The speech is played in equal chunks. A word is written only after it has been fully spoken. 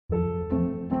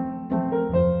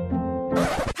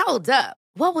Hold up.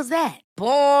 What was that?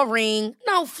 Boring.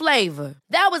 No flavor.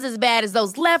 That was as bad as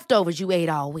those leftovers you ate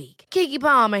all week. Keke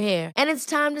Palmer here, and it's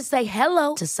time to say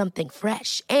hello to something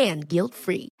fresh and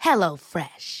guilt-free. Hello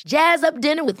Fresh. Jazz up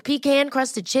dinner with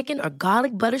pecan-crusted chicken or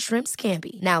garlic butter shrimp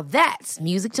scampi. Now that's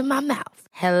music to my mouth.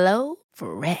 Hello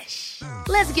Fresh.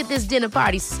 Let's get this dinner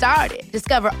party started.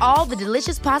 Discover all the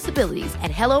delicious possibilities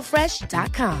at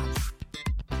hellofresh.com.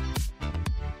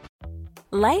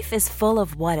 Life is full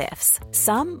of what-ifs.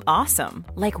 Some awesome,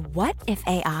 like what if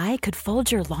AI could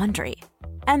fold your laundry?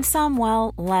 And some,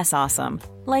 well, less awesome,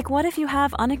 like what if you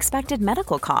have unexpected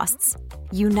medical costs?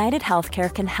 United Healthcare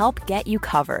can help get you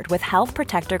covered with Health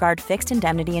Protector Guard fixed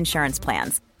indemnity insurance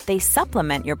plans. They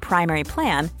supplement your primary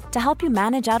plan to help you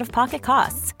manage out-of-pocket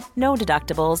costs. No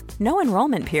deductibles, no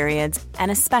enrollment periods,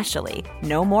 and especially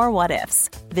no more what-ifs.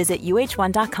 Visit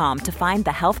uh1.com to find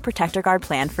the Health Protector Guard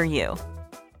plan for you.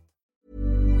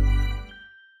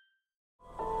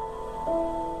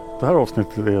 Det här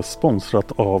avsnittet är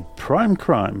sponsrat av Prime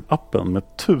Crime, appen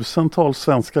med tusentals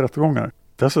svenska rättegångar.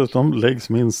 Dessutom läggs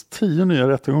minst 10 nya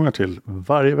rättegångar till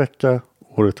varje vecka,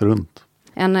 året runt.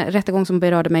 En rättegång som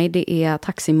berörde mig, det är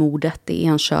taximordet i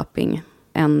Enköping.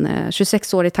 En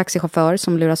 26-årig taxichaufför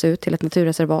som luras ut till ett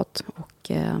naturreservat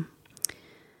och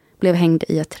blev hängd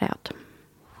i ett träd.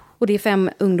 Och det är 5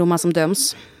 ungdomar som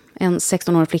döms. En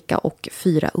 16-årig flicka och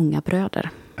 4 unga bröder.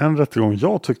 En rättegång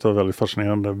jag tyckte var väldigt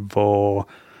fascinerande var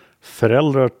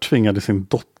föräldrar tvingade sin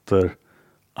dotter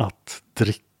att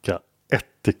dricka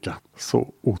ättika.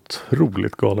 Så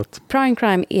otroligt galet. Prime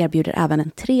Crime erbjuder även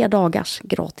en 3 dagars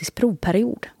gratis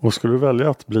provperiod. Och skulle du välja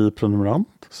att bli prenumerant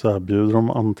så erbjuder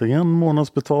de antingen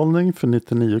månadsbetalning för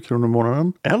 99 kronor i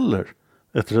månaden eller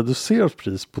ett reducerat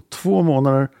pris på 2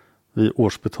 månader vid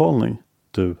årsbetalning.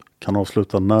 Du kan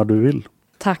avsluta när du vill.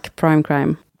 Tack Prime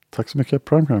Crime. Tack så mycket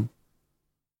Prime Crime.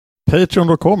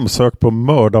 Patreon.com, sök på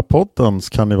Mördarpodden så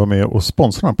kan ni vara med och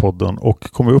sponsra den här podden.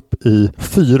 Och kommer vi upp i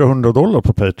 $400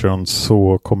 på Patreon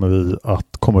så kommer vi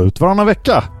att komma ut varannan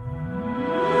vecka.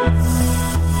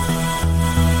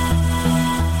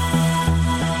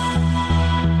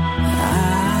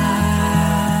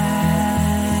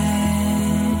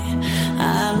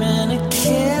 I'm in a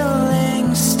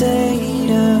killing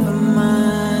state of mind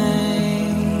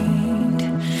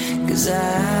 'cause I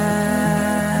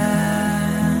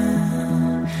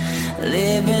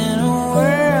live in a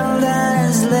world that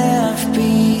is left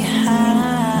behind,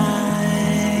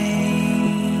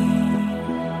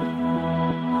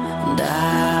 and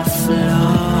I float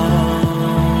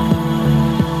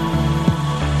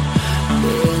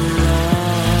below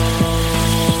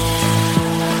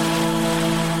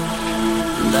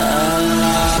the line.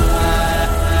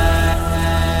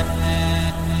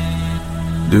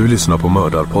 Du lyssnar på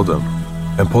Mördarpodden,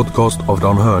 en podcast av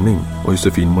Dan Hörning och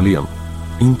Josefin Måhlén.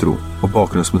 Intro och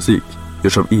bakgrundsmusik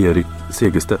görs av Erik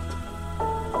Segerstedt.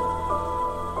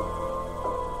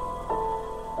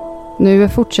 Nu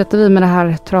fortsätter vi med det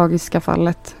här tragiska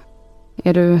fallet.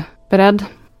 Är du beredd?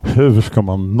 Hur ska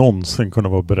man någonsin kunna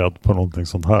vara beredd på någonting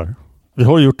sånt här? Vi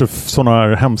har gjort sådana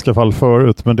här hemska fall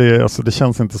förut, men det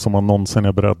känns inte som man någonsin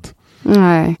är beredd.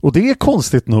 Nej. Och det är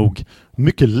konstigt nog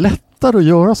mycket lättare att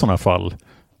göra sådana här fall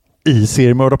i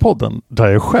Seriemördarpodden, där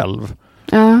jag är själv.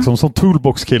 Ja. Som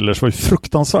Toolbox Killers var ju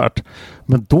fruktansvärt.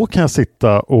 Men då kan jag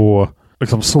sitta och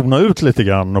liksom zona ut lite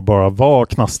grann och bara vara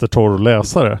knastertorr och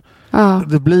läsare. Ja.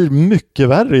 Det blir mycket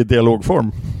värre i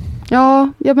dialogform. Ja,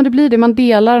 men det blir det. Man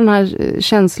delar den här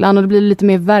känslan och det blir lite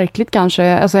mer verkligt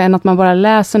kanske. Alltså än att man bara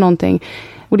läser någonting.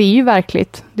 Och det är ju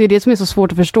verkligt. Det är det som är så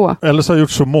svårt att förstå. Eller så har jag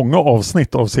gjort så många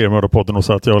avsnitt av Seriemördarpodden och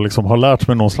så att jag liksom har lärt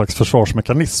mig någon slags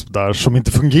försvarsmekanism där som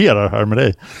inte fungerar här med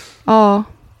dig. Ja,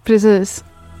 precis.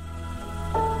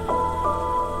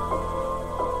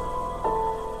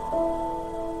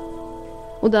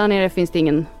 Och där nere finns det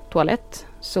ingen toalett.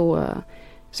 Så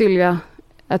Sylvia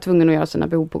är tvungen att göra sina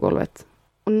behov på golvet.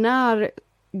 Och när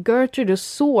Gertrude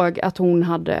såg att hon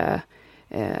hade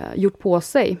gjort på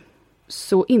sig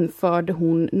så införde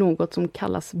hon något som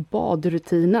kallas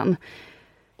badrutinen.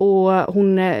 Och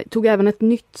hon tog även ett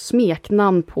nytt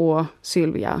smeknamn på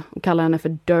Sylvia och kallade henne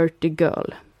för Dirty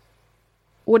Girl.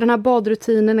 Och den här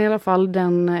badrutinen i alla fall,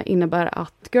 den innebär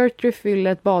att Gertrude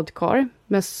fyller ett badkar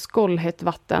med skållhett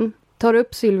vatten. Tar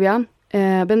upp Sylvia,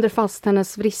 bänder fast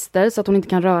hennes vrister så att hon inte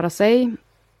kan röra sig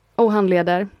och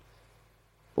handleder.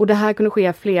 Och det här kunde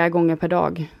ske flera gånger per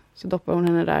dag. Så doppar hon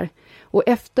henne där. Och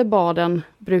efter baden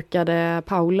brukade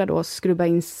Paula då skrubba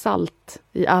in salt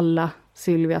i alla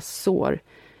Sylvias sår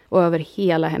och över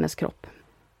hela hennes kropp.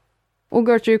 Och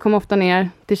Gertrude kom ofta ner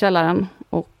till källaren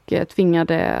och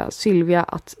tvingade Sylvia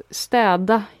att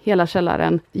städa hela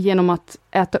källaren genom att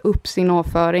äta upp sin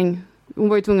avföring hon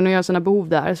var ju tvungen att göra sina behov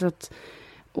där, så att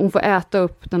hon får äta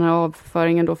upp den här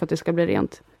avföringen då för att det ska bli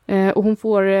rent. Och hon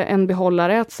får en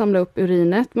behållare att samla upp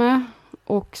urinet med,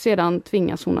 och sedan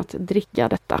tvingas hon att dricka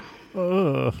detta.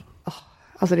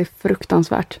 Alltså det är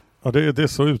fruktansvärt. Ja, det är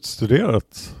så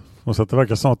utstuderat. Och så att det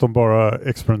verkar som att de bara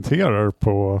experimenterar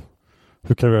på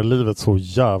hur kan vi göra livet så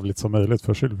jävligt som möjligt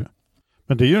för Sylvia.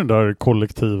 Men det är ju den där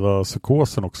kollektiva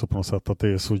psykosen också på något sätt, att det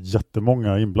är så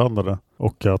jättemånga inblandade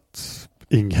och att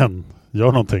ingen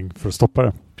gör någonting för att stoppa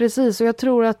det. Precis, och jag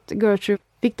tror att Gertrude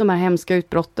fick de här hemska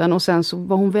utbrotten, och sen så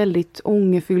var hon väldigt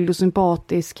ångerfylld och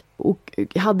sympatisk och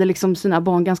hade liksom sina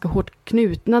barn ganska hårt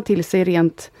knutna till sig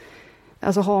rent.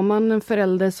 Alltså har man en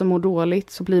förälder som mår dåligt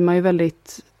så blir man ju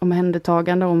väldigt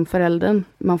omhändertagande om föräldern.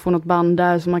 Man får något band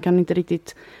där så man kan inte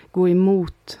riktigt gå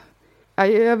emot.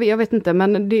 Jag vet inte,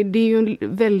 men det är ju en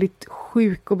väldigt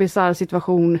sjuk och bisarr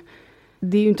situation.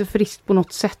 Det är ju inte friskt på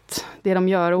något sätt det de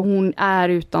gör, och hon är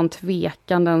utan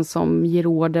tvekan den som ger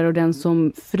order och den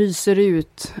som fryser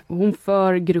ut. Hon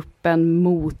för gruppen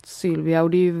mot Sylvia, och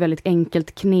det är ju väldigt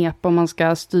enkelt knep om man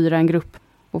ska styra en grupp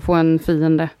och få en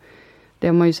fiende. Det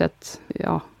har man ju sett,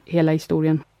 hela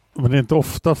historien. Men det är inte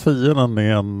ofta fienden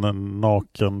är en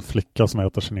naken flicka som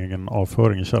äter sin egen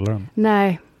avföring i källaren.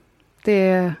 Nej,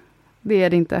 det är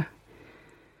det inte.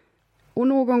 Och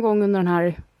någon gång under den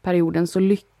här perioden så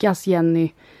lyckas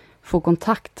Jenny få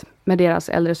kontakt med deras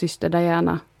äldre syster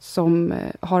Diana, som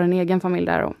har en egen familj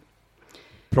där då.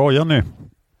 Bra Jenny!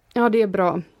 Ja, det är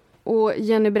bra. Och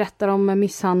Jenny berättar om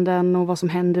misshandeln och vad som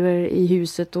händer i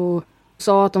huset, och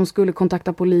sa att de skulle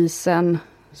kontakta polisen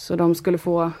så de skulle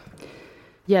få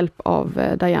hjälp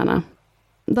av Diana.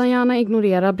 Diana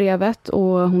ignorerar brevet,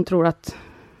 och hon tror att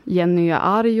Jenny är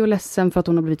arg och ledsen för att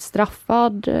hon har blivit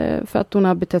straffad, för att hon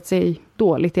har betett sig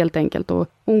dåligt helt enkelt. Och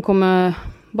hon kommer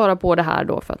bara på det här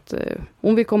då för att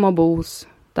hon vill komma och bo hos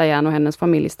Diana och hennes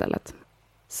familj istället.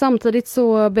 Samtidigt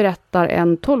så berättar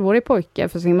en 12-årig pojke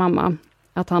för sin mamma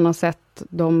att han har sett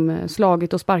dem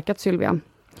slagit och sparkat Sylvia.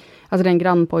 Alltså det är en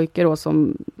grannpojke då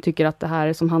som tycker att det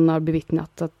här som han har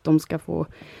bevittnat, att de ska få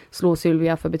slå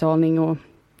Sylvia för betalning och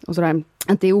sådär.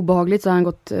 Att det är obehagligt, så har han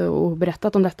gått och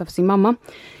berättat om detta för sin mamma.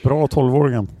 Bra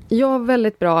 12-åringen. Ja,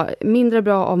 väldigt bra. Mindre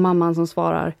bra av mamman som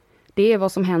svarar: det är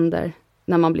vad som händer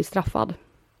när man blir straffad.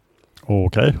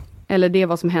 Okej. Eller det är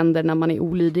vad som händer när man är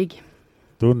olydig.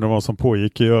 Då undrar vad som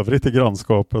pågick i övrigt i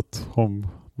grannskapet om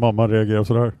mamma reagerar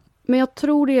sådär. Men jag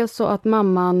tror det är så att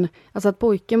mamman, alltså att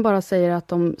pojken bara säger att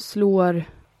de slår.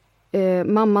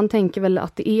 Mamman tänker väl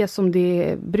att det är som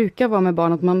det brukar vara med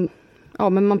barn, att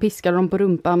man piskade dem på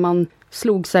rumpan, man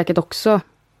slog säkert också.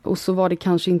 Och så var det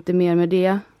kanske inte mer med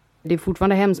det. Det är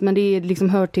fortfarande hemskt, men det är liksom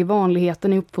hör till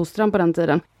vanligheten i uppfostran på den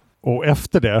tiden. Och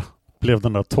efter det blev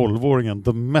den där 12-åringen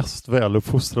den mest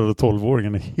väluppfostrade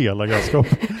 12-åringen i hela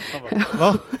grannskapet.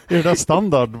 Va? Är det där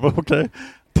standard? Okej.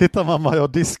 Titta mamma, jag har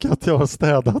diskat, jag har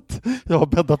städat, jag har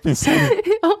bäddat min säng.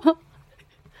 Ja.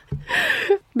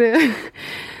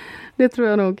 Det tror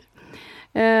jag nog.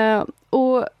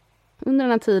 Och under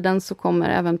den här tiden så kommer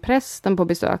även prästen på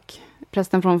besök.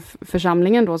 Prästen från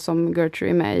församlingen då som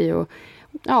Gertrude är med i. Och,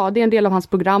 det är en del av hans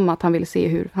program att han vill se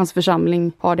hur hans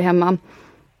församling har det hemma.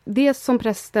 Det som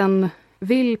prästen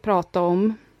vill prata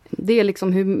om, det är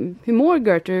liksom hur mår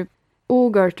Gertrude?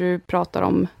 Och Gertrude pratar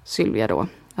om Sylvia då.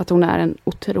 Att hon är en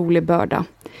otrolig börda.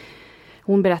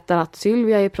 Hon berättar att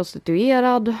Sylvia är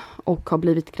prostituerad och har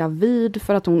blivit gravid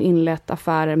för att hon inlett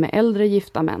affärer med äldre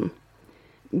gifta män.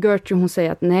 Gertrude hon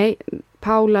säger att nej,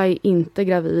 Paula är inte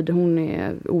gravid, hon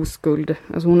är oskuld.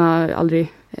 Alltså hon har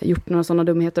aldrig gjort några sådana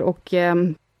dumheter. Och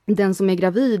den som är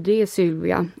gravid, det är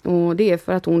Sylvia. Och det är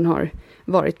för att hon har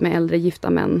varit med äldre gifta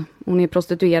män. Hon är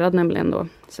prostituerad nämligen då,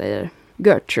 säger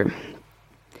Gertrude.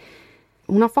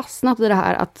 Hon har fastnat i det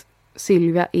här att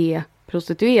Sylvia är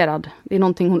prostituerad. Det är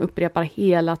någonting hon upprepar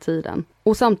hela tiden.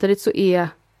 Och samtidigt så är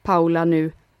Paula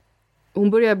nu,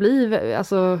 hon börjar bli,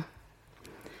 alltså...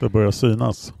 Det börjar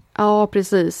synas. Ja,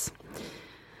 precis.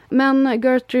 Men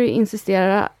Gertrude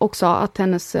insisterar också att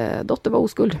hennes dotter var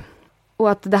oskuld.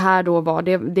 Och att det här då var,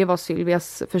 det var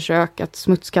Sylvias försök att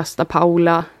smutskasta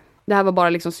Paula. Det här var bara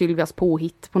liksom Sylvias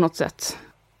påhitt på något sätt.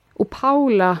 Och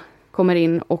Paula kommer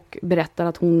in och berättar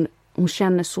att hon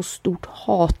känner så stort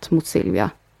hat mot Sylvia.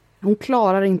 Hon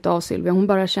klarar inte av Sylvia. Hon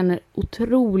bara känner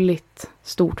otroligt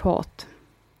stort hat.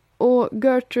 Och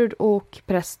Gertrude och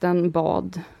prästen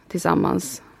bad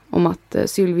tillsammans om att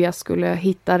Sylvia skulle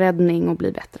hitta räddning och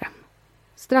bli bättre.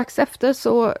 Strax efter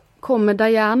så kommer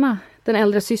Diana, den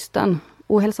äldre systern,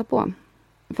 och hälsar på.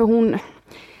 För hon,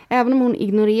 även om hon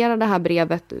ignorerar det här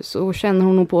brevet så känner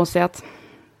hon nog på sig att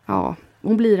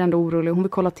hon blir ändå orolig. Hon vill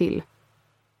kolla till.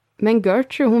 Men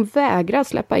Gertrude hon vägrar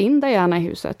släppa in Diana i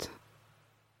huset.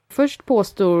 Först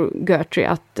påstår Gertrude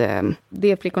att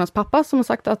det är flickornas pappa som har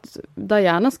sagt att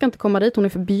Diana ska inte komma dit. Hon är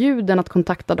förbjuden att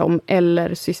kontakta dem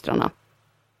eller systrarna.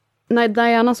 När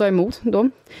Diana sa emot då,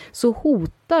 så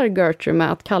hotar Gertrude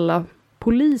med att kalla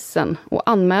polisen och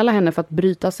anmäla henne för att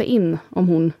bryta sig in om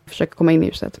hon försöker komma in i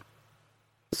huset.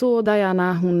 Så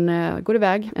Diana, hon går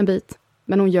iväg en bit,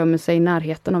 men hon gömmer sig i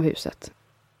närheten av huset.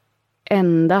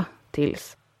 Ända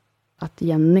tills att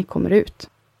Jenny kommer ut.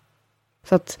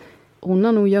 Så att hon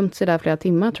har nog gömt sig där flera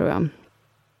timmar, tror jag.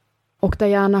 Och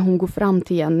Diana, hon går fram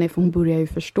till Jenny, för hon börjar ju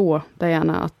förstå,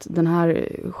 Diana, att den här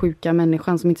sjuka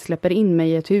människan som inte släpper in mig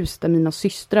i ett hus där mina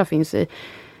systrar finns i,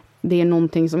 det är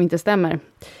någonting som inte stämmer.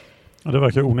 Ja, det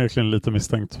verkar onekligen lite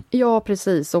misstänkt. Ja,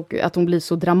 precis. Och att hon blir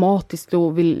så dramatisk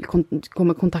och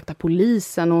kommer kontakta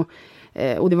polisen.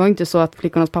 Och det var inte så att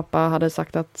flickornas pappa hade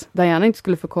sagt att Diana inte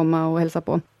skulle få komma och hälsa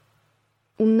på.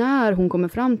 Och när hon kommer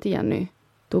fram till Jenny,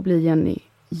 då blir Jenny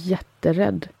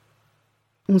jätterädd.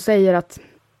 Hon säger att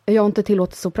jag har inte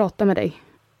tillåtelse att prata med dig.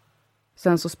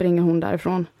 Sen så springer hon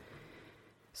därifrån.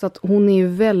 Så att hon är ju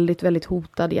väldigt, väldigt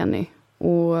hotad, Jenny.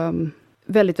 Och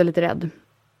väldigt, väldigt rädd.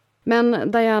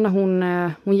 Men Diana,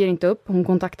 hon ger inte upp. Hon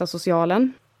kontaktar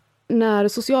socialen. När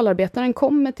socialarbetaren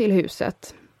kommer till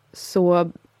huset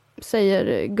så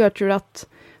säger Gertrude att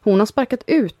hon har sparkat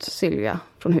ut Sylvia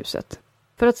från huset.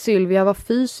 För att Sylvia var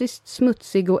fysiskt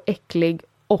smutsig och äcklig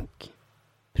och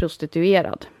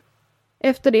prostituerad.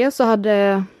 Efter det så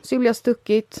hade Sylvia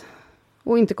stuckit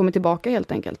och inte kommit tillbaka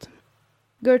helt enkelt.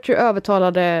 Gertrude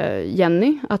övertalade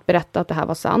Jenny att berätta att det här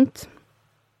var sant.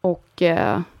 Och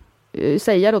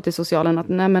säga då till socialen att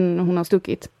nej, men hon har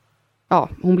stuckit. Ja,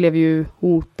 hon blev ju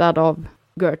hotad av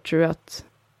Gertrude att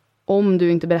om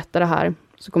du inte berättar det här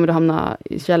så kommer du hamna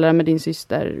i källaren med din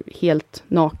syster helt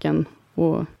naken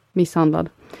och misshandlad.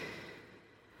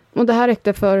 Och det här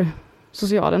räckte för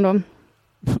socialen då.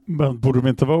 Men borde de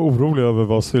inte vara oroliga över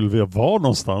var Sylvia var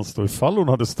någonstans då ifall hon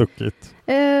hade stuckit?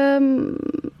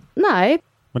 Nej.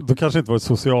 Men det kanske inte var ett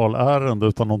socialärende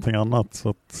utan någonting annat. Så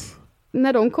att...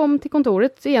 När de kom till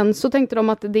kontoret igen så tänkte de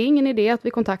att det är ingen idé att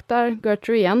vi kontaktar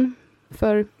Gertrude igen.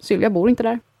 För Sylvia bor inte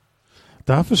där.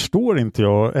 Det här förstår inte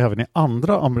jag även i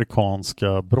andra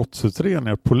amerikanska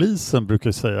brottsutredningar. Polisen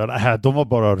brukar säga att de var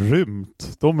bara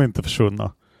rymt. De är inte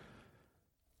försvunna.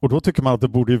 Och då tycker man att det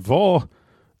borde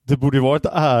vara ett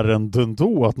ärende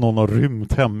ändå att någon har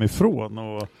rymt hemifrån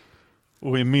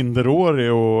och är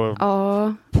minderårig och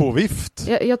på vift.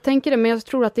 Jag tänker det, men jag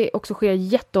tror att det också sker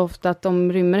jätteofta att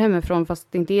de rymmer hemifrån fast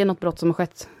det inte är något brott som har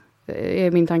skett,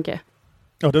 är min tanke.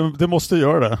 Ja, det måste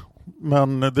göra det.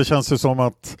 Men det känns ju som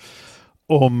att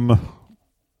om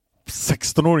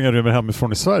 16-åringar rymmer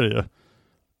hemifrån i Sverige,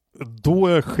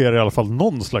 då sker i alla fall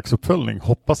någon slags uppföljning,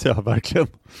 hoppas jag verkligen.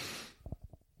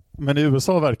 Men i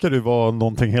USA verkar det ju vara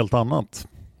någonting helt annat.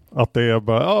 Att det är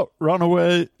bara, run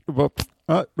away,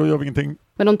 då gör vi ingenting.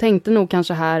 Men de tänkte nog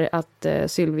kanske här att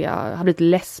Sylvia hade blivit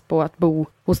less på att bo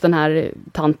hos den här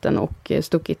tanten och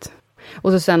stuckit.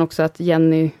 Och så sen också att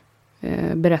Jenny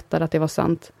berättade att det var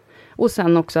sant. Och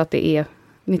sen också att det är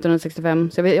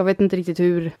 1965, så jag vet inte riktigt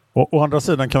hur. Å andra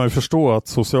sidan kan man ju förstå att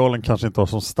socialen kanske inte har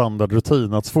som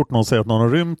standardrutin att så fort någon säger att någon har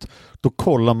rymt, då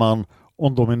kollar man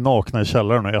om de är nakna i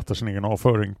källaren och äter sin egen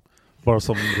avföring. Bara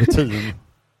som rutin.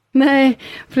 Nej,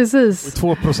 precis. Och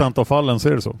i 2% av fallen så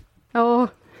är det så. Ja.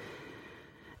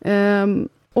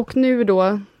 Och nu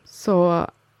då så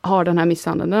har den här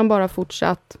misshandeln, den bara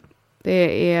fortsatt.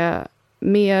 Det är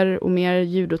mer och mer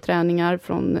judoträningar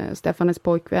från Stefanes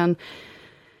pojkvän.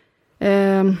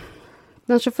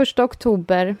 Den 21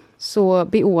 oktober så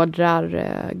beordrar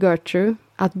Gertrude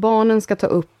att barnen ska ta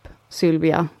upp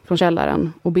Sylvia från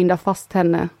källaren och binda fast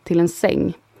henne till en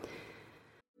säng.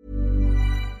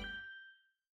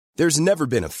 There's never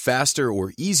been a faster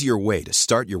or easier way to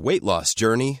start your weight loss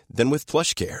journey than with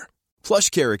PlushCare.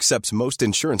 PlushCare accepts most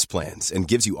insurance plans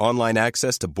and gives you online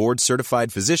access to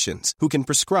board-certified physicians who can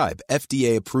prescribe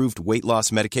FDA-approved weight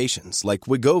loss medications like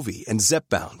Wegovy and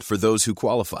Zepbound for those who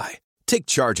qualify. Take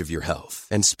charge of your health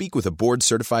and speak with a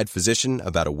board-certified physician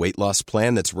about a weight loss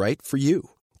plan that's right for you.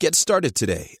 Get started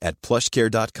today at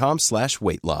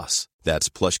plushcare.com/weightloss. That's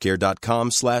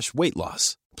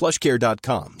plushcare.com/weightloss.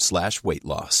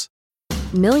 plushcare.com/weightloss.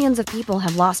 Millions of people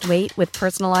have lost weight with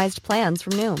personalized plans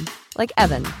from Noom. Like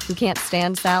Evan, who can't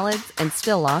stand salads and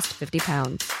still lost 50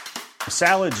 pounds.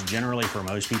 Salads generally for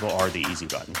most people are the easy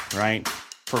button, right?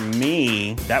 For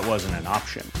me, that wasn't an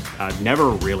option. I never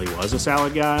really was a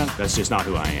salad guy. That's just not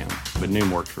who I am. But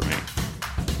Noom worked for me.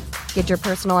 Get your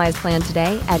personalized plan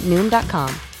today at Noom.com.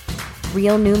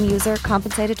 Real Noom user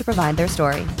compensated to provide their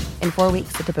story. In 4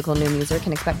 weeks, the typical Noom user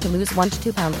can expect to lose 1 to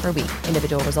 2 pounds per week.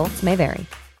 Individual results may vary.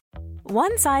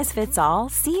 One size fits all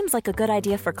seems like a good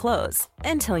idea for clothes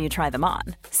until you try them on.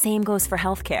 Same goes for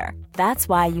healthcare. That's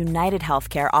why United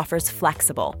Healthcare offers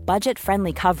flexible,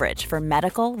 budget-friendly coverage for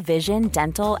medical, vision,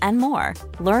 dental, and more.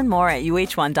 Learn more at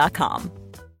uh1.com.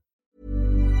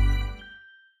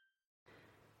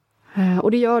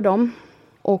 Och det gör de.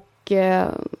 Och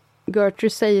Gertrude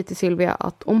säger till Sylvia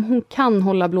att om hon kan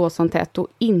hålla blåsan tätt och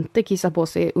inte kissa på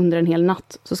sig under en hel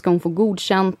natt så ska hon få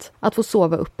godkänt att få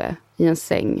sova uppe i en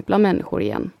säng bland människor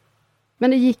igen.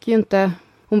 Men det gick ju inte.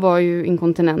 Hon var ju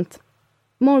inkontinent.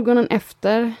 Morgonen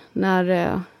efter,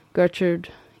 när Gertrude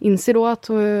inser då att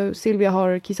Sylvia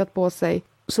har kissat på sig,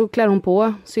 så klär hon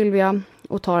på Sylvia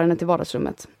och tar henne till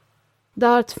vardagsrummet.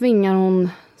 Där tvingar hon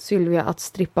Sylvia att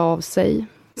strippa av sig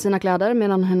sina kläder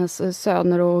medan hennes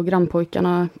söner och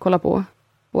grannpojkarna kollar på.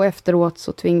 Och efteråt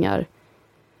så tvingar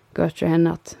Gertrude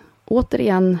henne att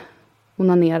återigen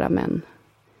onanera med en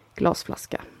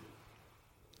glasflaska.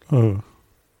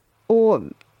 Och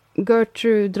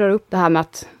Gertrude drar upp det här med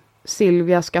att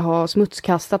Sylvia ska ha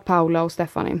smutskastat Paula och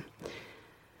Stephanie.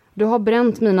 Du har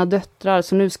bränt mina döttrar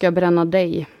så nu ska jag bränna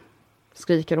dig,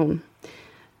 skriker hon.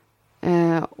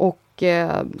 Och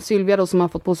Sylvia då, som har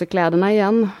fått på sig kläderna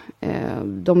igen,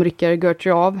 de rycker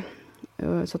Gertrude av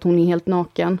så att hon är helt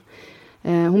naken.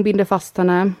 Hon binder fast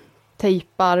henne,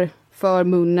 tejpar för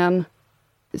munnen,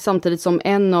 samtidigt som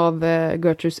en av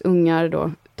Gertrudes ungar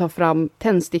då tar fram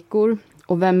tändstickor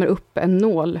och vämmer upp en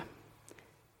nål.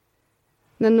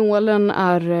 När nålen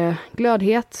är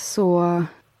glödhet så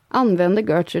använder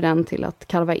Gertrude den till att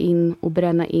karva in och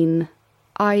bränna in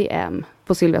I am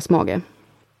på Sylvias mage.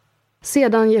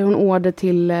 Sedan ger hon order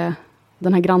till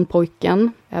den här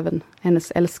grannpojken, även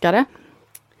hennes älskare,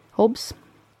 Hobbs,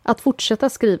 att fortsätta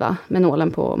skriva med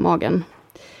nålen på magen.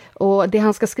 Och det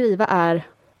han ska skriva är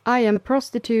I am a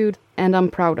prostitute and I'm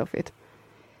proud of it.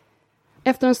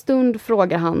 Efter en stund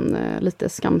frågar han lite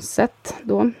skamset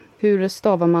då, hur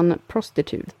stavar man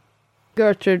prostitute?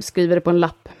 Gertrude skriver det på en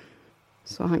lapp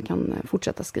så han kan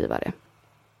fortsätta skriva det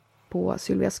på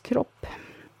Sylvias kropp.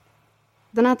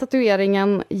 Den här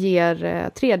tatueringen ger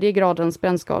 3:e gradens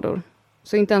brännskador.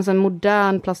 Så inte ens en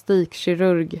modern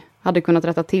plastikkirurg hade kunnat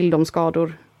rätta till de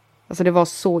skador. Alltså det var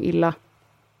så illa.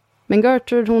 Men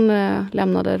Gertrude, hon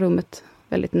lämnade rummet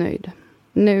väldigt nöjd.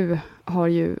 Nu har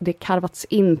ju det karvats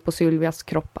in på Sylvias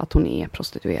kropp att hon är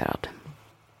prostituerad.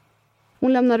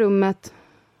 Hon lämnar rummet.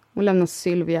 Hon lämnar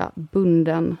Sylvia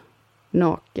bunden,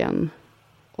 naken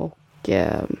och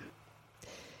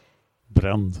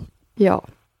bränd. Ja.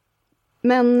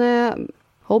 Men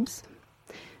Hobbs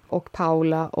och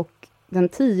Paula och den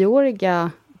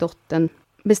 10-åriga dottern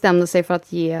bestämde sig för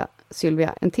att ge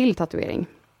Sylvia en till tatuering.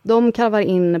 De karvar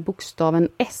in bokstaven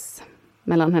S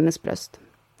mellan hennes bröst.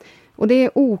 Och det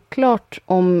är oklart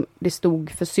om det stod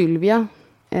för Sylvia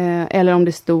eller om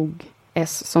det stod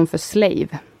S som för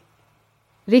slave.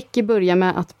 Ricky börjar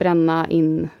med att bränna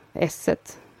in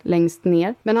S-et längst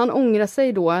ner. Men han ångrar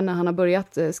sig då när han har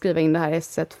börjat skriva in det här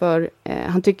S-et, för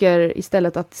han tycker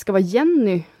istället att det ska vara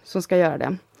Jenny som ska göra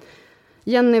det.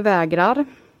 Jenny vägrar,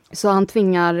 så han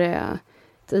tvingar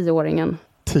 10-åringen.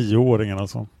 10-åringen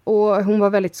alltså? Och hon var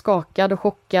väldigt skakad och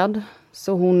chockad,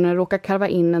 så hon råkar karva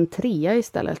in en 3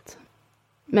 istället.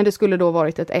 Men det skulle då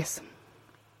varit ett S.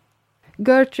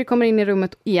 Gertrude kommer in i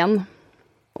rummet igen.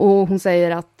 Och hon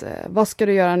säger att vad ska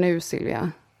du göra nu,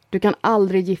 Sylvia? Du kan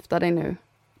aldrig gifta dig nu.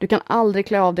 Du kan aldrig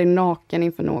klä av dig naken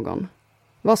inför någon.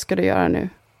 Vad ska du göra nu?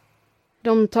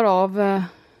 De tar av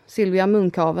Sylvia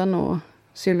munkaven och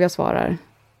Sylvia svarar: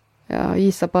 jag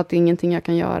gissar på att det är ingenting jag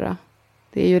kan göra.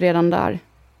 Det är ju redan där.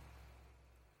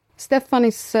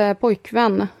 Stephanies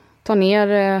pojkvän tar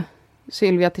ner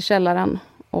Sylvia till källaren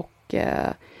och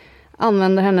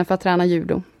använder henne för att träna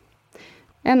judo.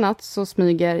 En natt så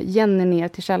smyger Jenny ner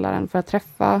till källaren för att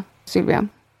träffa Sylvia.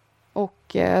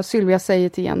 Och Sylvia säger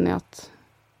till Jenny att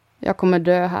jag kommer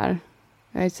dö här.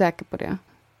 Jag är säker på det.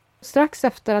 Strax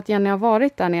efter att Jenny har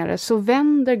varit där nere så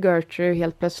vänder Gertrude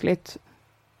helt plötsligt.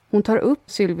 Hon tar upp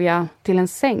Sylvia till en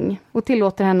säng och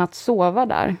tillåter henne att sova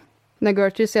där. När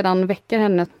Gertrude sedan väcker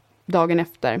henne dagen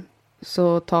efter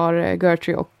så tar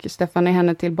Gertrude och Stephanie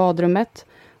henne till badrummet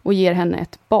och ger henne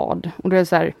ett bad. Och det är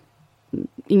så här,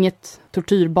 inget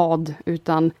tortyrbad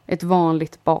utan ett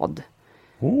vanligt bad.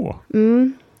 Vad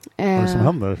är det som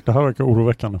händer? Det här verkar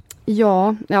oroväckande.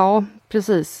 Ja,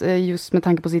 precis. Just med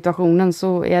tanke på situationen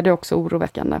så är det också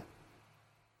oroväckande.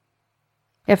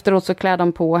 Efteråt så klär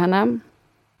de på henne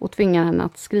och tvingar henne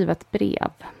att skriva ett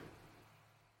brev.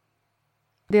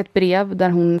 Det är ett brev där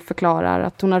hon förklarar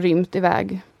att hon har rymt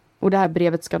iväg. Och det här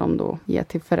brevet ska de då ge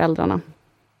till föräldrarna.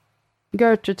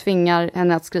 Gertrude tvingar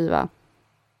henne att skriva: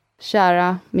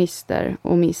 kära Mr.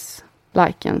 och Miss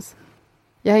Likens.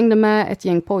 Jag hängde med ett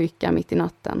gäng pojkar mitt i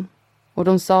natten. Och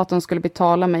de sa att de skulle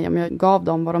betala mig om jag gav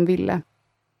dem vad de ville.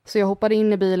 Så jag hoppade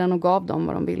in i bilen och gav dem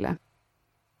vad de ville.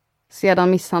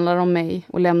 Sedan misshandlade de mig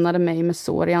och lämnade mig med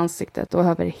sår i ansiktet och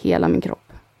över hela min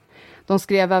kropp. De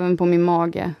skrev även på min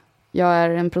mage: jag är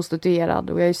en prostituerad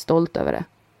och jag är stolt över det.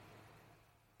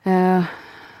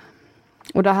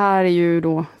 Och det här är ju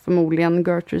då förmodligen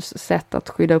Gertrudes sätt att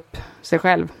skydda upp sig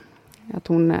själv. Att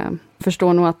hon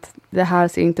förstår nog att det här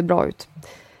ser inte bra ut.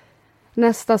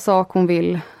 Nästa sak hon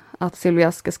vill att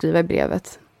Sylvia ska skriva i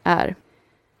brevet är: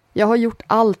 jag har gjort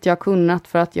allt jag kunnat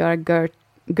för att göra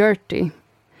Gertie,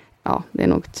 ja, det är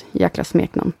nog ett jäkla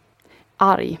smeknamn,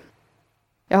 arg.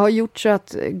 Jag har gjort så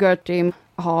att Gertie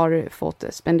har fått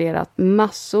spenderat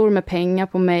massor med pengar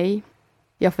på mig.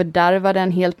 Jag fördärvade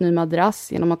en helt ny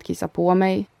madrass genom att kissa på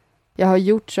mig. Jag har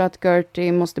gjort så att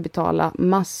Gertie måste betala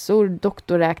massor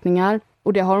doktorräkningar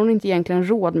och det har hon inte egentligen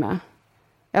råd med.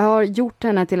 Jag har gjort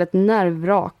henne till ett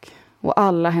nervvrak och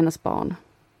alla hennes barn.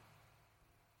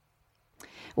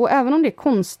 Och även om det är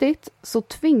konstigt så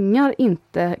tvingar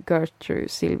inte Gertrude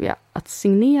Sylvia att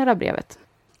signera brevet.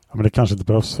 Ja, men det kanske inte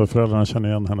behövs för föräldrarna känner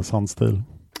igen hennes handstil.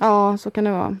 Ja, så kan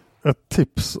det vara. Ett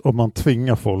tips om man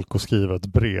tvingar folk att skriva ett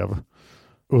brev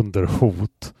under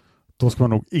hot, då ska man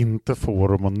nog inte få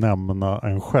dem att nämna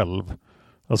en själv.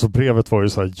 Alltså brevet var ju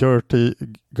så här Gertie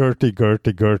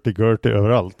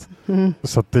överallt. Mm.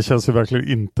 Så att det känns ju verkligen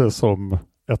inte som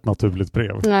ett naturligt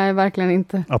brev. Nej, verkligen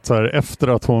inte. Att så här, efter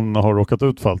att hon har råkat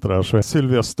ut för allt det där så är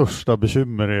Sylvias största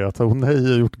bekymmer är att hon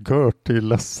har gjort Gertie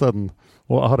ledsen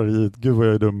och arg. Gud vad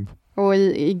jag är dum. Och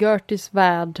i Gerties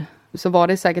värld så var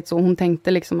det säkert så. Hon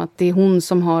tänkte liksom att det är hon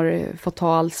som har fått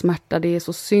ta all smärta. Det är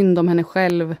så synd om henne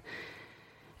själv.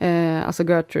 Alltså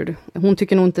Gertrude. Hon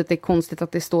tycker nog inte att det är konstigt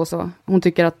att det står så. Hon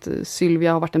tycker att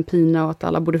Sylvia har varit en pina och att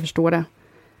alla borde förstå det.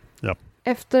 Ja.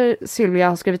 Efter Sylvia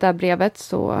har skrivit det här brevet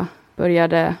så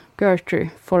började Gertrude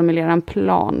formulera en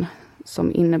plan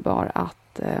som innebar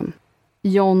att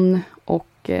John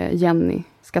och Jenny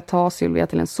ska ta Sylvia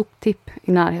till en soptipp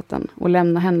i närheten och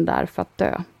lämna henne där för att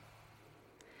dö.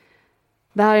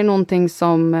 Det här är någonting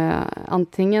som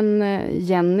antingen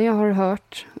Jenny har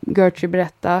hört Gertrude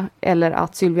berätta eller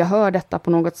att Sylvia hör detta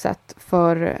på något sätt,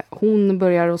 för hon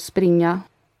börjar att springa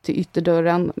till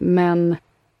ytterdörren, men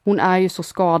hon är ju så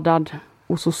skadad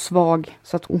och så svag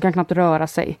så att hon kan knappt röra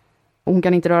sig. Och hon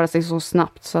kan inte röra sig så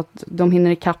snabbt så att de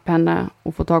hinner ikapp henne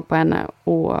och få tag på henne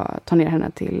och ta ner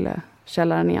henne till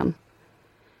källaren igen.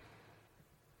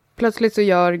 Plötsligt så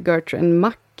gör Gertrude en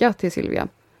macka till Sylvia.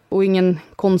 Och ingen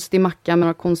konstig macka med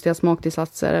några konstiga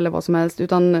smaktillsatser eller vad som helst,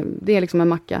 utan det är liksom en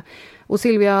macka. Och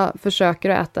Sylvia försöker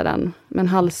att äta den, men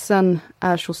halsen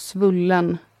är så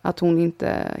svullen att hon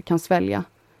inte kan svälja.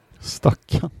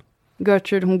 Stackarn.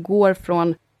 Gertrude, hon går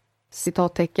från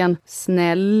citattecken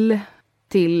snäll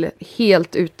till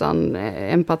helt utan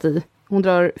empati. Hon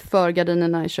drar för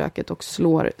gardinerna i köket och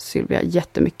slår Sylvia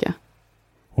jättemycket.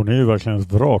 Hon är ju verkligen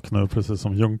ett vrak nu, precis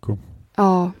som Junko.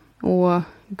 Ja, och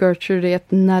Gertrude är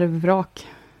ett nervvrak.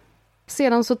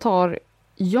 Sedan så tar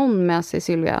John med sig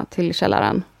Sylvia till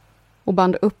källaren och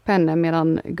band upp henne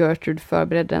medan Gertrude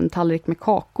förberedde en tallrik med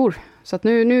kakor. Så att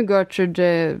nu är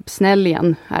Gertrude snäll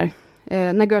igen här.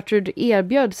 När Gertrude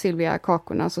erbjöd Sylvia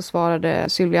kakorna så svarade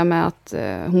Sylvia med att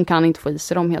hon kan inte få i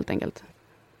sig dem helt enkelt.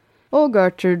 Och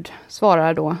Gertrude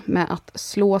svarar då med att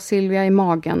slå Sylvia i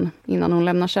magen innan hon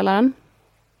lämnar källaren.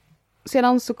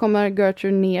 Sedan så kommer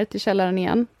Gertrude ner till källaren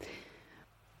igen.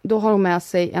 Då har hon med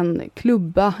sig en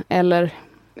klubba eller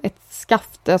ett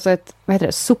skaft, alltså ett, vad heter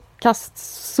det,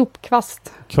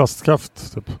 sopkvast.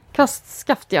 Kvastskaft, typ.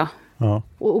 Kvastskaft, ja. Ja.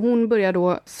 Och hon börjar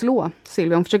då slå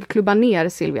Sylvia. Hon försöker klubba ner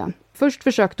Sylvia. Först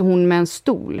försökte hon med en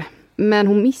stol, men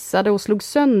hon missade och slog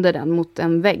sönder den mot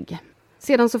en vägg.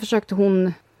 Sedan så försökte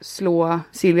hon slå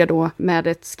Sylvia då med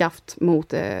ett skaft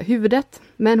mot huvudet,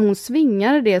 men hon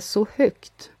svingade det så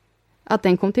högt att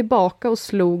den kom tillbaka och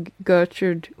slog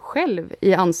Gertrude själv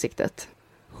i ansiktet.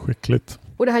 Skickligt.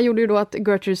 Och det här gjorde ju då att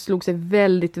Gertrude slog sig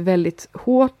väldigt, väldigt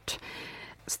hårt.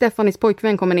 Stefanis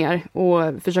pojkvän kommer ner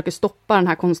och försöker stoppa den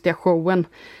här konstiga showen.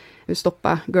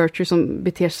 Stoppa Gertrude som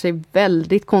beter sig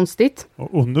väldigt konstigt.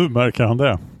 Och nu märker han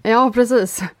det. Ja,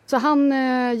 precis. Så han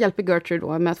hjälper Gertrude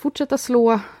då med att fortsätta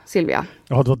slå Sylvia.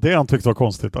 Ja, det var det han tyckte var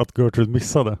konstigt, att Gertrude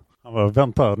missade. Han bara,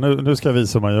 vänta, nu ska jag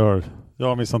visa hur man gör. Jag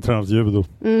har minsann tränat judo.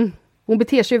 Hon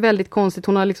beter sig väldigt konstigt.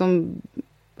 Hon har liksom,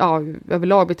 ja,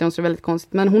 överlag beter hon sig väldigt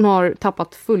konstigt. Men hon har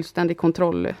tappat fullständig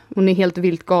kontroll. Hon är helt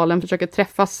vilt galen, försöker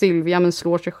träffa Sylvia men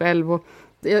slår sig själv. Och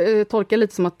jag tolkar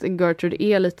lite som att Gertrude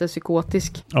är lite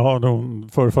psykotisk. Ja, hon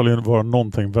förefaller ju vara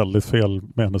någonting väldigt fel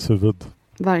med hennes huvud.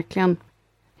 Verkligen.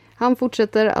 Han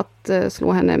fortsätter att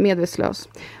slå henne medvetslös.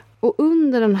 Och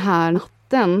under den här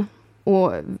natten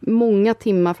och många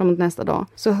timmar framåt nästa dag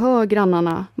så hör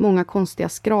grannarna många konstiga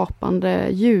skrapande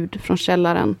ljud från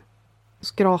källaren.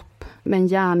 Skrap med en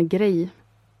järngrej.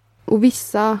 Och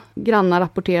vissa grannar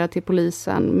rapporterar till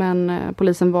polisen, men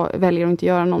polisen väljer att inte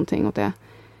göra någonting åt det.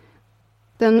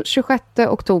 Den 26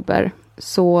 oktober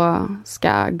så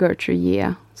ska Gertrude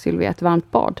ge Sylvia ett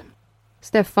varmt bad.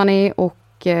 Stephanie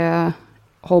och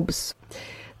Hobbs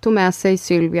tog med sig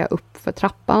Sylvia upp för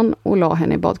trappan och la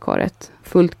henne i badkaret,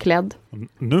 fullt klädd.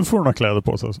 Nu får hon ha kläder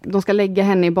på sig. De ska lägga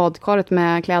henne i badkaret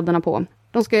med kläderna på.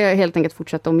 De ska helt enkelt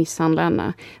fortsätta att misshandla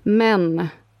henne. Men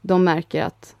de märker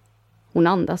att hon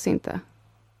andas inte.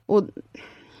 Och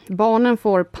barnen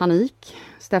får panik.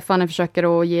 Stephanie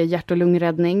försöker att ge hjärt- och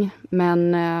lungräddning.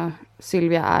 Men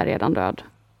Sylvia är redan död.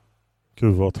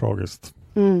 Gud vad tragiskt.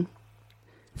 Mm.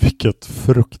 Vilket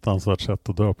fruktansvärt sätt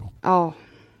att dö på. Ja.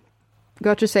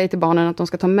 Gertrude säger till barnen att de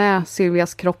ska ta med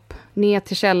Sylvias kropp ner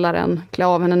till källaren, klä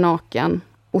av henne naken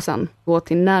och sen gå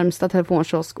till närmsta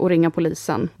telefonkiosk och ringa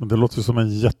polisen. Men det låter som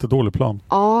en jättedålig plan.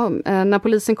 Ja, när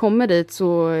polisen kommer dit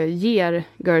så ger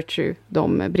Gertrude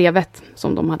dem brevet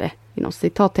som de hade inom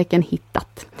citattecken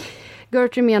hittat.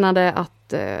 Gertrude menade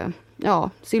att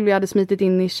Sylvia hade smitit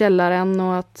in i källaren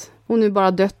och att hon nu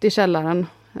bara dött i källaren.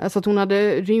 Alltså att hon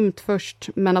hade rymt först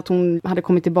men att hon hade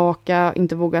kommit tillbaka,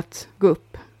 inte vågat gå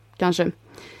upp. Kanske.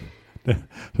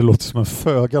 Det låter som en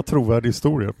föga trovärdig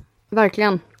historia.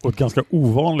 Verkligen. Och ett ganska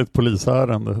ovanligt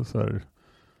polisärende. Så här.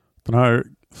 Den här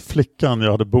flickan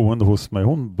jag hade boende hos mig,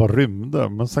 hon bara rymde.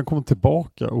 Men sen kom hon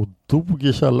tillbaka och dog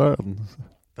i källaren.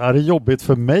 Det här är jobbigt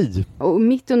för mig. Och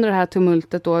mitt under det här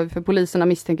tumultet då, för poliserna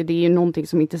misstänker det är ju någonting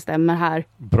som inte stämmer här.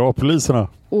 Bra poliserna.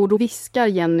 Och då viskar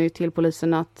Jenny till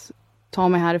polisen att ta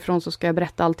mig härifrån så ska jag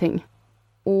berätta allting.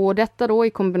 Och detta då i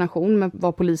kombination med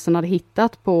vad polisen hade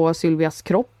hittat på Sylvias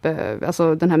kropp,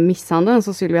 alltså den här misshandeln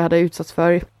som Sylvia hade utsatts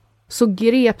för, så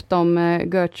grep de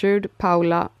Gertrude,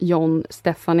 Paula, John,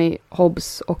 Stephanie,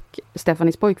 Hobbs och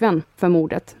Stephanies pojkvän för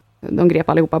mordet. De grep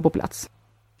allihopa på plats.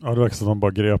 Ja, det verkar som att de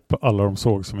bara grep alla de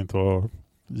såg som inte var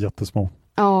jättesmå.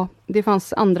 Ja, det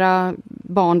fanns andra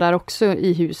barn där också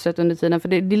i huset under tiden, för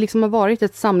det liksom har varit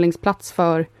ett samlingsplats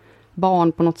för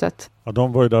barn på något sätt. Ja,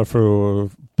 de var ju där för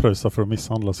att pröjsa för att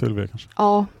misshandla Sylvia kanske.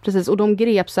 Ja, precis. Och de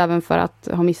greps även för att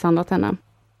ha misshandlat henne.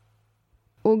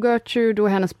 Och Gertrude och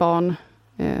hennes barn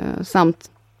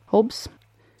samt Hobbs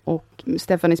och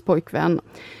Stephanies pojkvän,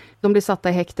 de blev satta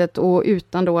i häktet och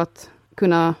utan då att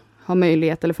kunna ha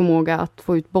möjlighet eller förmåga att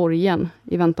få ut borgen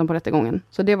i väntan på rättegången.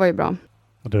 Så det var ju bra.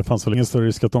 Det fanns väl ingen större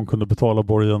risk att de kunde betala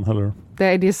borgen heller. Det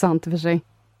är sant för sig.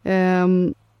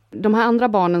 De här andra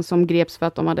barnen som greps för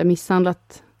att de hade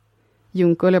misshandlat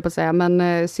Junko, höll jag på att säga,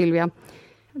 men Sylvia,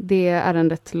 det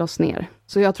ärendet lades ner.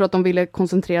 Så jag tror att de ville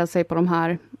koncentrera sig på de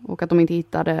här och att de inte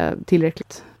hittade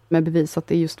tillräckligt med bevis att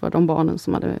det just var de barnen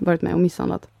som hade varit med och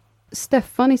misshandlat.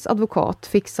 Stephanies advokat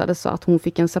fixade så att hon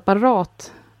fick en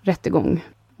separat rättegång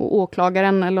och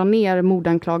åklagaren la ner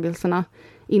mordanklagelserna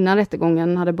innan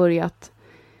rättegången hade börjat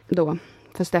då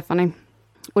för Stephanie.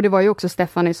 Och det var ju också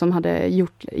Stephanie som hade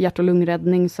gjort hjärt- och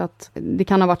lungräddning, så att det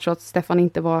kan ha varit så att Stephanie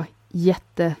inte var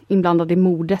jätteinblandad i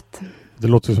mordet. Det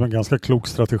låter som en ganska klok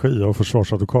strategi av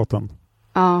försvarsadvokaten.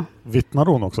 Ja.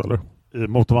 Vittnade hon också, eller?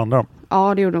 Mot de andra?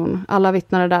 Ja, det gjorde hon. Alla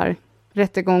vittnade där.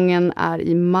 Rättegången är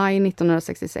i maj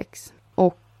 1966.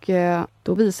 Och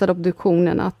då visade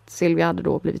obduktionen att Sylvia hade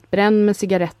då blivit bränd med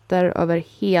cigaretter över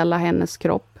hela hennes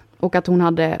kropp. Och att hon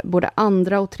hade både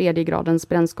andra och tredje gradens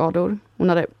brännskador. Hon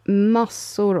hade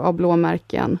massor av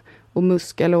blåmärken och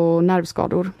muskel- och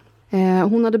nervskador.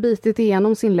 Hon hade bitit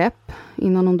igenom sin läpp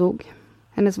innan hon dog.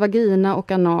 Hennes vagina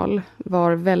och anal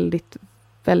var väldigt,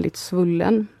 väldigt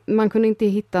svullen. Man kunde inte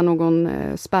hitta någon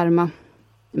sperma.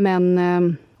 Men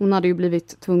hon hade ju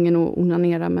blivit tvungen att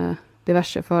onanera med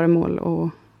diverse föremål. Och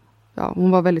ja,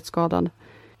 hon var väldigt skadad.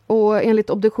 Och enligt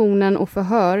obduktionen och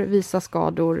förhör visar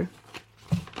skador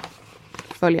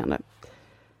följande.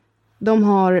 De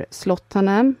har slått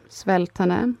henne, svält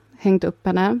henne, hängt upp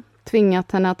henne,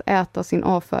 tvingat henne att äta sin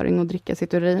avföring och dricka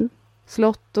sitt urin.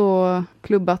 Slått och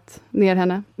klubbat ner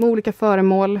henne med olika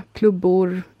föremål,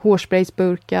 klubbor,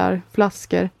 hårspraysburkar,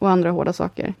 flaskor och andra hårda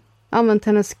saker. Använt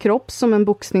hennes kropp som en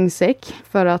boxningssäck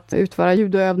för att utföra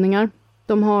judoövningar.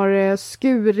 De har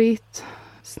skurit,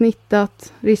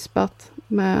 snittat, rispat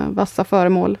med vassa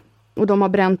föremål. Och de har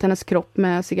bränt hennes kropp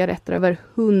med cigaretter över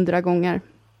 100 gånger.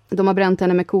 De har bränt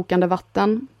henne med kokande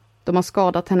vatten. De har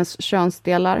skadat hennes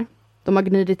könsdelar. De har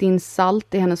gnidit in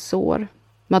salt i hennes sår.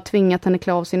 De har tvingat henne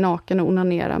klä av sig naken och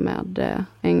onanera med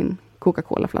en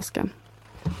Coca-Cola-flaska.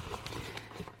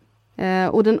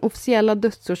 Och den officiella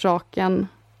dödsorsaken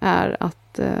är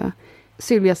att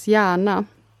Sylvias hjärna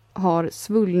har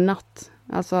svullnat.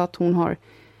 Alltså att hon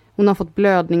har fått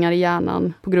blödningar i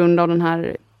hjärnan på grund av den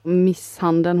här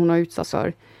misshandeln hon har utsatts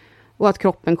för. Och att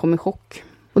kroppen kom i chock.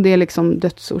 Och det är liksom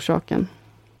dödsorsaken.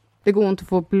 Det går inte att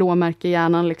få blåmärke i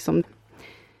hjärnan liksom.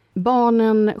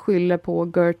 Barnen skyller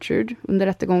på Gertrude under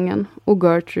rättegången. Och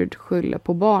Gertrude skyller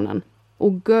på barnen.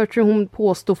 Och Gertrude hon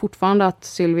påstår fortfarande att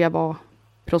Sylvia var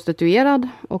prostituerad.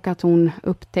 Och att hon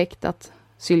upptäckt att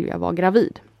Sylvia var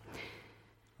gravid.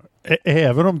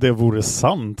 Även om det vore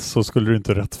sant så skulle du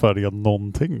inte rättfärdiga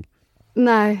någonting.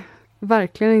 Nej,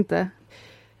 verkligen inte.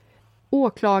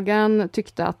 Åklagaren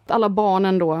tyckte att alla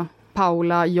barnen då,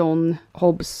 Paula, John,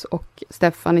 Hobbs och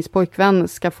Stefanis pojkvän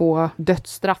ska få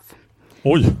dödsstraff.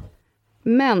 Oj!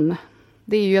 Men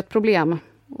det är ju ett problem.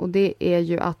 Och det är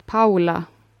ju att Paula,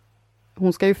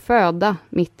 hon ska ju föda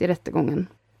mitt i rättegången.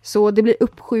 Så det blir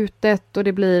uppskjutet och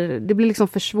det blir liksom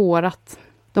försvårat.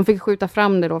 De fick skjuta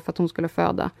fram det då för att hon skulle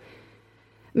föda.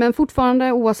 Men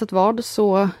fortfarande oavsett vad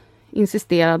så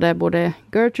insisterade både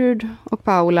Gertrude och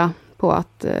Paula på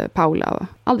att Paula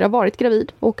aldrig har varit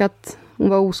gravid och att hon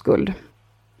var oskuld.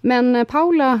 Men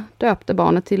Paula döpte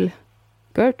barnet till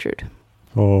Gertrude.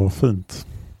 Vad fint.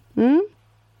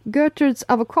 Gertrudes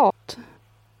advokat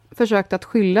försökte att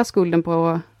skylla skulden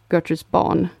på Gertrudes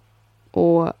barn.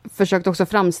 Och försökte också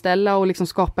framställa och liksom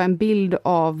skapa en bild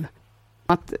av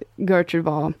att Gertrude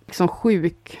var liksom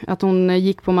sjuk. Att hon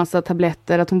gick på massa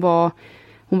tabletter. Att hon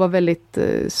var väldigt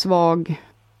svag.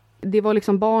 Det var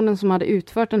liksom barnen som hade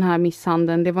utfört den här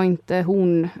misshandeln. Det var inte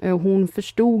hon. Hon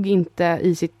förstod inte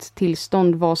i sitt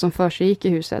tillstånd vad som för sig gick i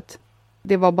huset.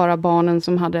 Det var bara barnen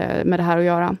som hade med det här att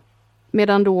göra.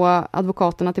 Medan då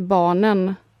advokaterna till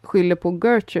barnen skyller på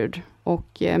Gertrude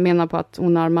och menar på att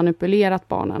hon har manipulerat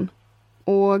barnen.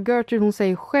 Och Gertrude hon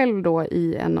säger själv då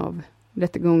i en av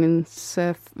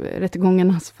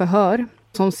rättegångarnas förhör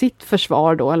som sitt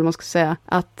försvar då, eller man ska säga,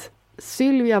 att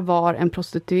Sylvia var en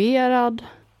prostituerad,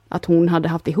 att hon hade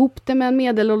haft ihop det med en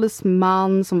medelålders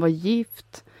man som var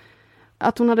gift,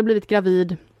 att hon hade blivit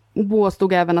gravid och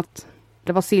påstod även att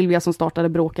det var Sylvia som startade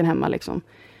bråken hemma liksom.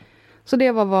 Så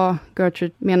det var vad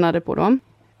Gertrude menade på då.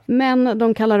 Men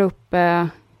de kallar upp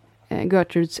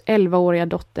Gertrudes 11-åriga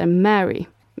dotter Mary.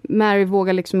 Mary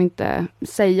vågar liksom inte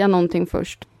säga någonting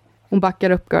först. Hon backar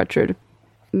upp Gertrude.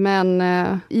 Men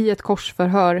i ett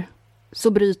korsförhör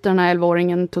så bryter den här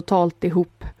 11-åringen totalt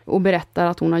ihop och berättar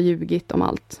att hon har ljugit om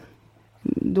allt.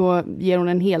 Då ger hon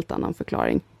en helt annan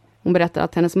förklaring. Hon berättar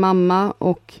att hennes mamma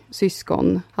och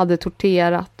syskon hade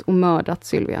torterat och mördat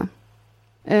Sylvia.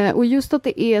 Och just att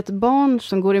det är ett barn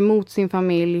som går emot sin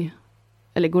familj,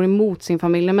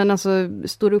 men alltså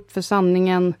står upp för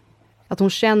sanningen, att hon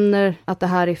känner att det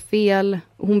här är fel,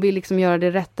 hon vill liksom göra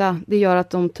det rätta, det gör att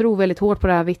de tror väldigt hårt på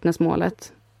det här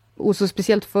vittnesmålet. Och så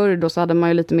speciellt förr då så hade man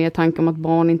ju lite mer tanke om att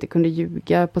barn inte kunde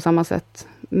ljuga på samma sätt.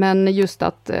 Men just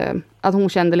att hon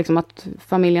kände liksom att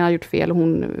familjen har gjort fel och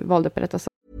hon valde på detta sätt.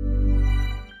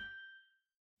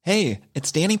 Hey,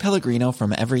 it's Danny Pellegrino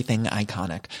from Everything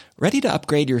Iconic. Ready to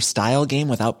upgrade your style game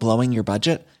without blowing your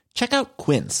budget? Check out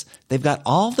Quince. They've got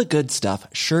all the good stuff,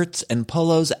 shirts and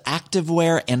polos,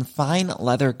 activewear and fine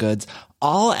leather goods,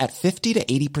 all at 50 to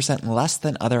 80% less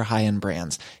than other high-end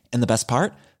brands. And the best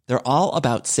part? They're all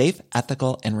about safe,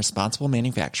 ethical, and responsible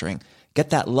manufacturing.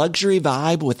 Get that luxury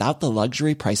vibe without the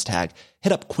luxury price tag.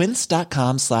 Hit up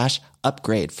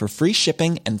quince.com/upgrade for free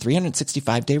shipping and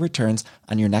 365-day returns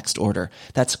on your next order.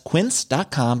 That's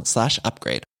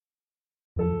quince.com/upgrade.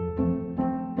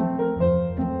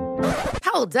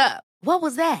 Hold up. What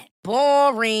was that?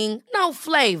 Boring. No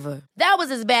flavor. That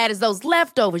was as bad as those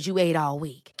leftovers you ate all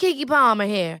week. Keke Palmer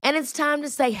here, and it's time to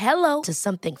say hello to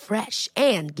something fresh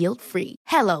and guilt-free.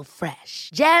 Hello Fresh.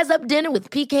 Jazz up dinner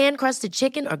with pecan-crusted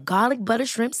chicken or garlic butter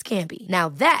shrimp scampi. Now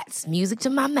that's music to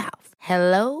my mouth.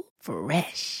 Hello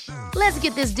Fresh. Let's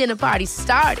get this dinner party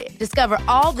started. Discover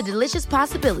all the delicious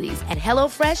possibilities at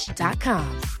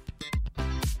hellofresh.com.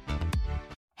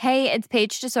 Hey, it's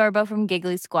Paige DeSorbo from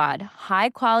Giggly Squad.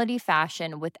 High quality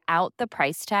fashion without the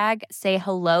price tag. Say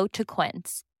hello to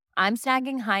Quince. I'm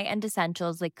snagging high-end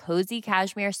essentials like cozy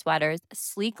cashmere sweaters,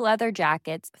 sleek leather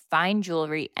jackets, fine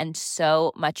jewelry, and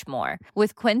so much more.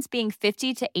 With Quince being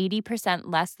 50 to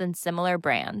 80% less than similar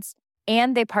brands.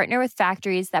 And they partner with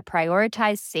factories that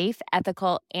prioritize safe,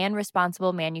 ethical, and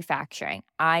responsible manufacturing.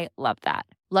 I love that.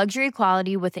 Luxury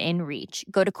quality within reach.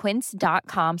 Go to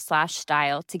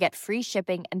quince.com/style to get free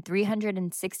shipping and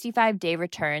 365-day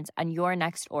returns on your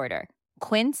next order.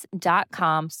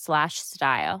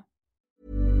 Quince.com/style.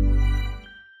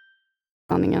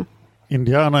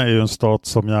 Indiana är ju en stat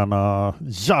som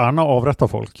gärna avrättar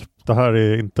folk. Det här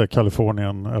är inte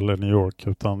Kalifornien eller New York,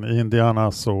 utan i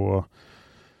Indiana så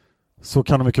så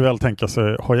kan de mycket väl tänka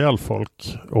sig ha ihjäl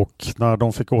folk. Och när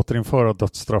de fick återinföra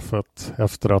dödsstraffet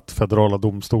efter att federala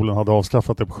domstolen hade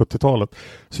avskaffat det på 70-talet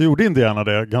så gjorde Indiana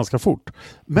det ganska fort.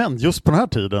 Men just på den här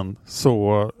tiden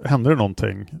så hände det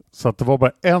någonting. Så att det var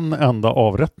bara en enda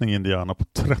avrättning i Indiana på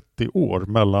 30 år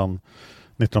mellan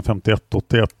 1951 och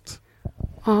 81.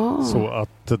 Så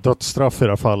att dödsstraff i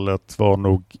det här fallet var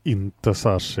nog inte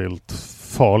särskilt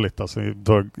farligt. Alltså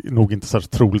det var nog inte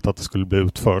särskilt troligt att det skulle bli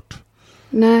utfört.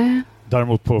 Nej.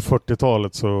 Däremot på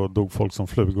 40-talet så dog folk som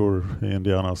flugor i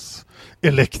Indianas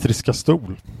elektriska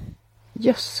stol.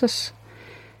 Jösses.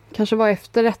 Kanske var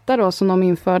efter detta då som de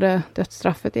införde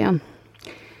dödsstraffet igen.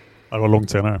 Det var långt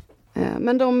senare.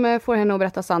 Men de får henne att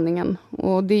berätta sanningen.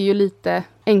 Och det är ju lite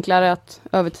enklare att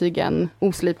övertyga en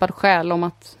oslipad själ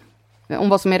om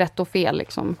vad som är rätt och fel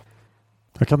liksom.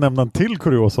 Jag kan nämna en till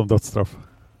kurios om dödsstraff.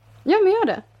 Ja, men gör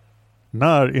det.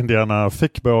 När Indiana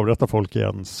fick börja avrätta folk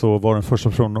igen så var den första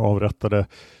personen avrättade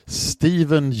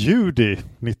Stephen Judy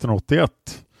 1981.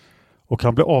 Och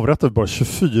han blev avrättad bara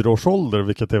 24 års ålder,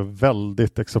 vilket är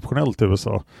väldigt exceptionellt i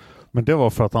USA. Men det var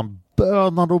för att han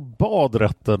bönade och bad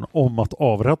rätten om att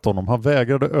avrätta honom. Han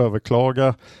vägrade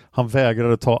överklaga, han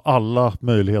vägrade ta alla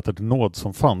möjligheter till nåd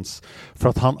som fanns. För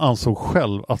att han ansåg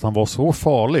själv att han var så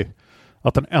farlig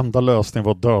att den enda lösningen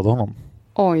var att döda honom.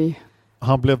 Oj.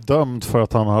 Han blev dömd för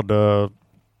att han hade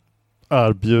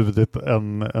erbjudit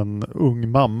en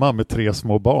ung mamma med 3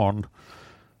 små barn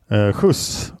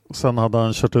skjuts. Sen hade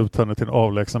han kört ut henne till en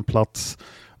avlägsen plats,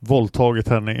 våldtagit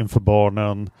henne inför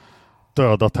barnen,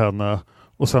 dödat henne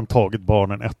och sen tagit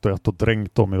barnen ett och ett och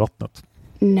dränkt dem i vattnet.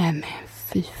 Nej men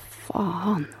fy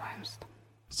fan vad hemskt.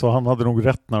 Så han hade nog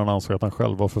rätt när han ansåg att han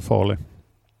själv var för farlig.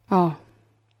 Ja.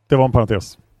 Det var en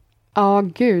parentes. Ja,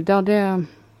 gud. Ja, det...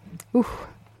 Usch.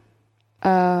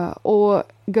 Och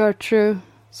Gertrude,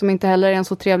 som inte heller är en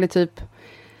så trevlig typ,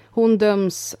 hon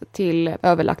döms till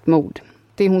överlagt mord.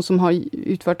 Det är hon som har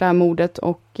utfört det här mordet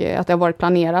och att det har varit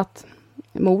planerat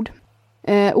mord.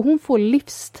 Och hon får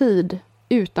livstid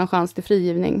utan chans till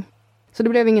frigivning. Så det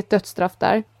blev inget dödsstraff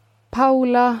där.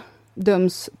 Paula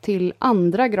döms till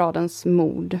 2:a gradens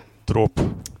mord. Dråp.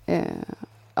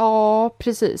 Ja,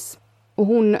 precis. Och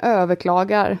hon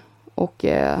överklagar och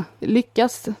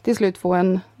lyckas till slut få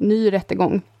en ny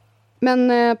rättegång.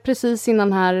 Men precis innan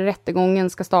den här rättegången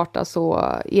ska starta så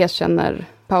erkänner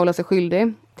Paula sig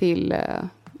skyldig till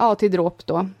dråp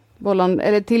då.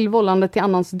 Till vållande till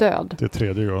annans död. Det är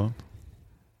 3:e graden.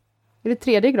 Är det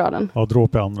 3:e graden? Ja,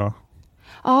 dråp är 2:a.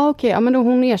 Ja, okej. Ja, men då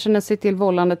hon erkänner sig till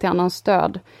vållande till annans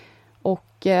död.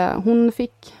 Och hon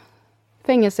fick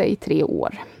fängelse i 3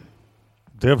 år.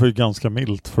 Det var ju ganska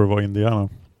milt för att vara Indiana.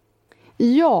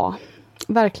 Ja,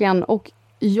 verkligen. Och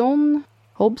John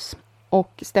Hobbs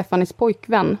och Stephanies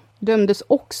pojkvän dömdes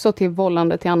också till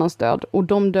vållande till annans död. Och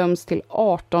de döms till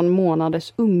 18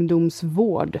 månaders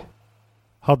ungdomsvård.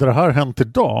 Hade det här hänt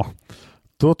idag,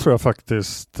 då tror jag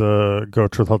faktiskt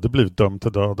Gertrude hade blivit dömd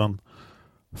till döden.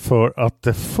 För att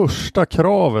det första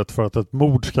kravet för att ett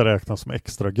mord ska räknas som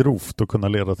extra grovt och kunna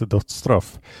leda till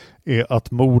dödsstraff är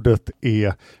att mordet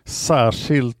är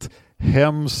särskilt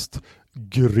hemskt,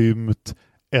 grymt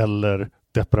eller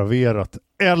depraverat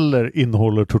eller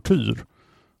innehåller tortyr.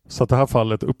 Så att det här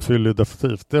fallet uppfyller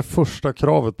definitivt det första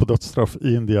kravet på dödsstraff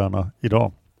i Indiana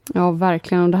idag. Ja,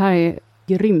 verkligen. Och det här är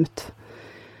grymt.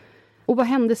 Och vad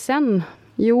hände sen?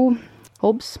 Jo,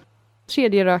 Hobbs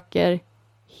kedjeröker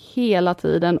hela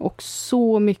tiden och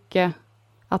så mycket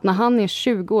att när han är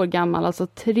 20 år gammal, alltså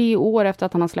 3 år efter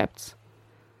att han har släppts,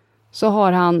 så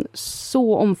har han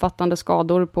så omfattande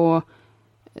skador på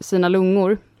sina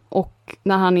lungor. Och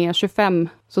när han är 25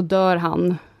 så dör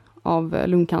han av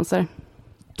lungcancer.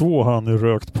 Då har han ju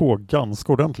rökt på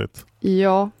ganska ordentligt.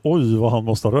 Ja. Oj, vad han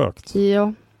måste ha rökt.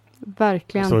 Ja,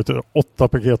 verkligen. Så det är 8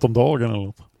 paket om dagen eller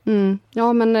något.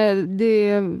 Ja, men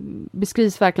det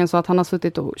beskrivs verkligen så att han har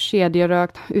suttit och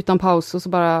kedjerökt utan paus och så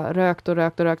bara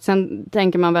rökt. Sen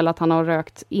tänker man väl att han har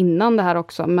rökt innan det här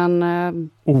också, men...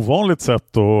 Ovanligt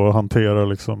sätt att hantera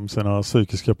liksom sina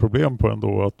psykiska problem på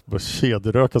ändå, att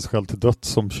kedjeröka sig själv till döds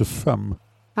som 25.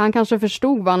 Han kanske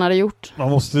förstod vad han hade gjort.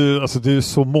 Man måste ju, alltså det är ju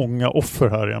så många offer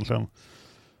här egentligen.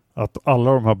 Att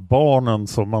alla de här barnen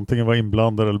som antingen var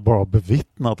inblandade eller bara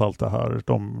bevittnat allt det här,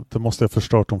 det måste ha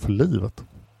förstört dem för livet.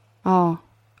 Ja,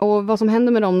 och vad som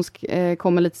händer med dem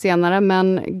kommer lite senare,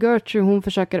 men Gertrude hon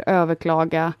försöker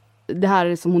överklaga det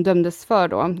här som hon dömdes för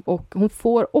då, och hon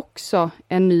får också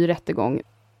en ny rättegång.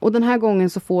 Och den här gången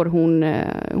så får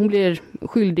hon blir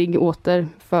skyldig åter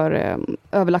för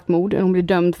överlagt mord, hon blir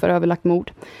dömd för överlagt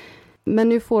mord. Men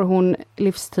nu får hon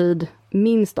livstid,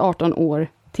 minst 18 år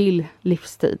till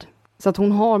livstid. Så att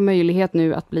hon har möjlighet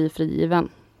nu att bli frigiven.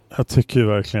 Jag tycker ju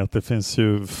verkligen att det finns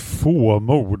ju få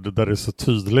mord där det är så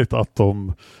tydligt att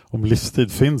om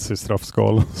livstid finns i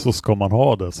straffskalan så ska man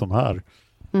ha det som här.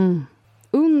 Mm.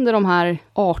 Under de här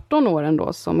 18 åren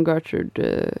då som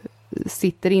Gertrude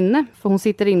sitter inne, för hon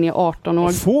sitter inne i 18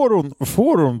 år.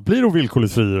 Blir hon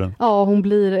villkorligt frigiven? Ja, hon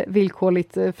blir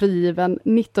villkorligt frigiven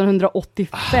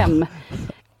 1985.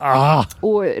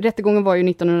 Och rättegången var ju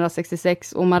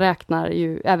 1966 och man räknar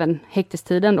ju även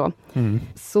häktestiden då. Mm.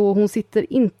 Så hon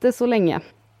sitter inte så länge.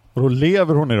 Och då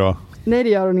lever hon idag? Nej, det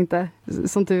gör hon inte,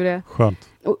 som tur är. Skönt.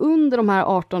 Och under de här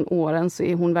 18 åren så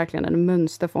är hon verkligen en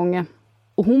mönsterfånge.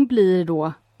 Och hon blir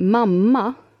då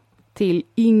mamma till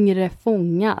yngre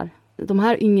fångar. De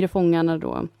här yngre fångarna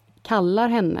då kallar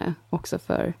henne också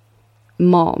för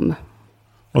mom.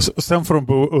 Och sen får de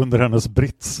bo under hennes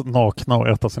brits nakna och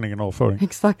äta sin egen avföring.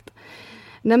 Exakt.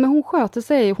 Nej, men hon sköter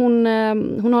sig.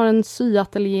 Hon har en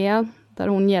syateljé där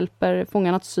hon hjälper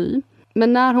fångarna att sy.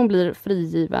 Men när hon blir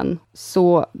frigiven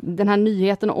så den här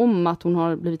nyheten om att hon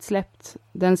har blivit släppt,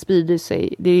 den sprider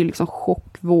sig. Det är liksom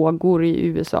chockvågor i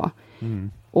USA.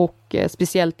 Mm. Och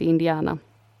speciellt i Indiana.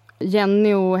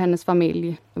 Jenny och hennes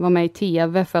familj var med i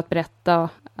tv för att berätta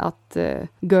att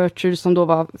Gertrude, som då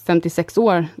var 56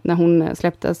 år när hon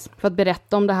släpptes, för att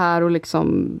berätta om det här och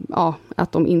liksom, ja,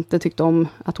 att de inte tyckte om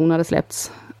att hon hade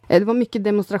släppts. Det var mycket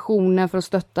demonstrationer för att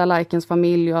stötta Likens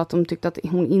familj och att de tyckte att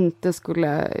hon inte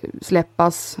skulle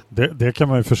släppas. Det kan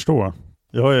man ju förstå.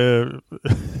 Jag är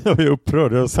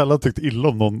upprörd. Jag har sällan tyckt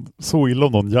så illa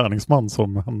om någon gärningsman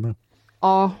som henne.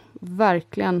 Ja,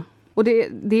 verkligen. Och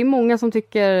det är många som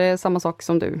tycker samma sak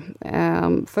som du.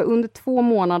 För under 2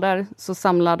 månader så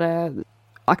samlade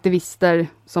aktivister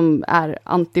som är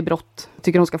antibrott,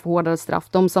 tycker de ska få hårdare straff.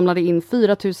 De samlade in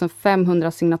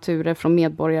 4500 signaturer från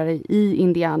medborgare i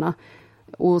Indiana.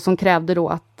 Och som krävde då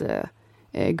att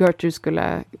Gertrude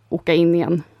skulle åka in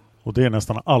igen. Och det är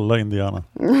nästan alla Indiana.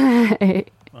 Nej,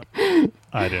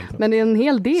 det är inte. Men det är en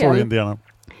hel del. Sorry, Indiana.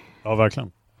 Ja,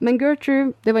 verkligen. Men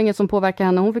Gertrude, det var inget som påverkade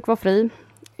henne. Hon fick vara fri.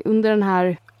 Under den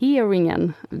här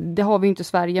hearingen, det har vi inte i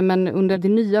Sverige, men under det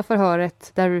nya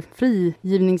förhöret där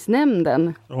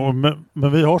frigivningsnämnden... Ja,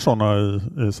 men vi har sådana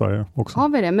i Sverige också. Har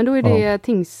vi det? Men då är det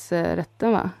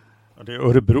tingsrätten, va? Ja, det är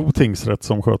Örebro tingsrätt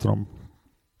som sköter dem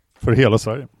för hela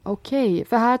Sverige. Okej,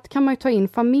 för här kan man ju ta in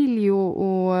familj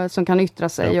och som kan yttra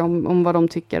sig om vad de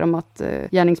tycker om att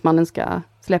gärningsmannen ska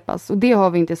släppas. Och det har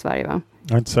vi inte i Sverige, va?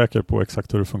 Jag är inte säker på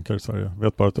exakt hur det funkar i Sverige. Jag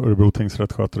vet bara att Örebro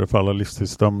tingsrätt sköter det för alla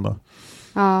livstidsdömda.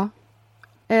 Ja.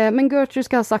 Men Gertrude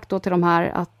ska ha sagt då till de här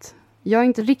att jag är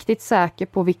inte riktigt säker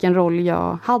på vilken roll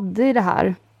jag hade i det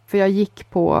här. För jag gick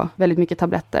på väldigt mycket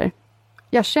tabletter.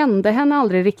 Jag kände henne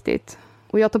aldrig riktigt.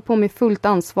 Och jag tar på mig fullt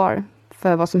ansvar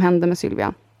för vad som hände med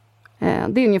Sylvia.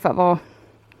 Det är ungefär vad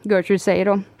Gertrude säger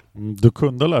då. Du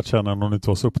kunde ha lärt känna henne om du inte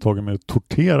var så upptagen med att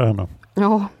tortera henne.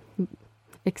 Ja,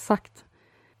 exakt.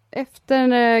 Efter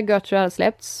när Gertrude hade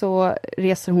släppts så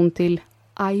reser hon till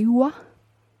Iowa.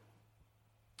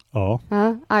 Ja.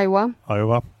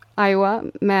 Iowa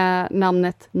med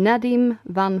namnet Nadim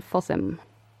Van Fossem.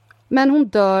 Men hon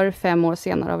dör 5 år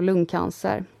senare av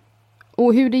lungcancer.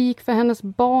 Och hur det gick för hennes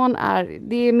barn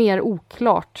det är mer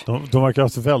oklart. De verkar ha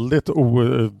haft väldigt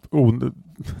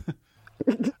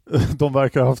de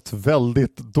verkar ha haft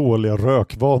väldigt dåliga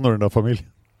rökvanor i den där familjen.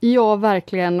 Ja,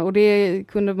 verkligen. Och det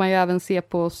kunde man ju även se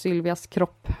på Sylvias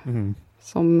kropp. Mm.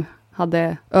 Som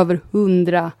hade över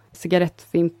 100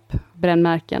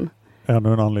 cigarettfimp-brännmärken.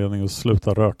 Ännu en anledning att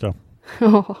sluta röka.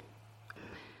 Ja.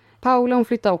 Paula, hon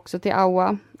flyttade också till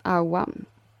Iowa.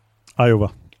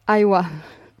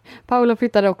 Paula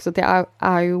flyttade också till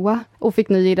Iowa och fick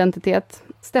ny identitet.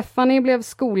 Stephanie blev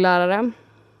skollärare.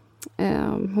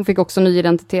 Hon fick också ny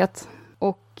identitet.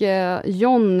 Och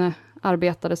John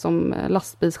arbetade som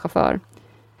lastbilschaufför.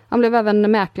 Han blev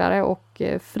även mäklare och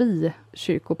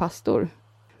frikyrkopastor.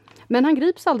 Men han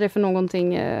grips aldrig för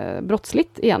någonting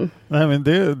brottsligt igen. Nej, men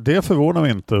det förvånar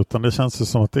mig inte, utan det känns ju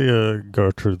som att det är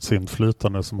Gertrudes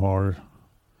inflytande som har...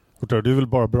 Det är väl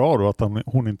bara bra då att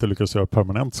hon inte lyckas göra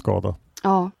permanent skada.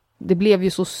 Ja, det blev ju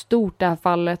så stort det här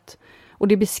fallet. Och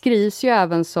det beskrivs ju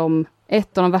även som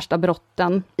ett av de värsta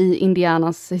brotten i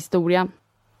Indianas historia.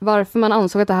 Varför man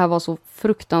ansåg att det här var så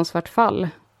fruktansvärt fall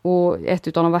och ett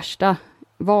utav de värsta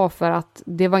var för att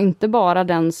det var inte bara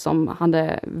den som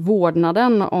hade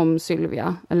vårdnaden om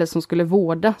Sylvia, eller som skulle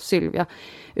vårda Sylvia,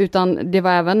 utan det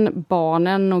var även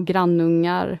barnen och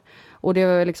grannungar, och det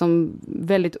var liksom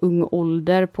väldigt ung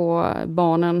ålder på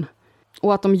barnen,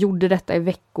 och att de gjorde detta i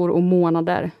veckor och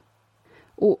månader.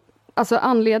 Och alltså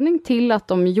anledning till att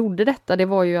de gjorde detta, det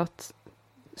var ju att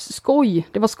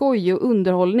det var skoj och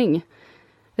underhållning,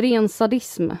 ren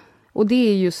sadism, och det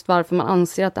är just varför man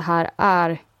anser att det här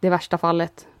är det värsta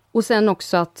fallet. Och sen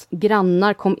också att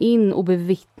grannar kom in och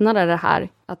bevittnade det här.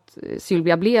 Att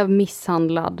Sylvia blev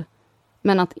misshandlad.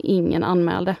 Men att ingen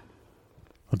anmälde.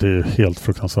 Det är helt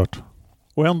fruktansvärt.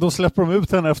 Och ändå släpper de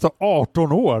ut henne efter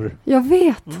 18 år. Jag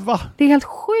vet. Va? Det är helt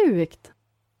sjukt.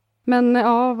 Men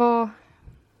ja,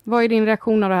 vad är din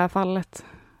reaktion av det här fallet?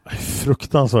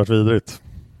 Fruktansvärt vidrigt.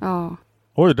 Ja.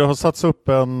 Oj, det har satts upp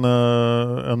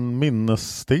en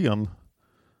minnessten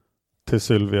till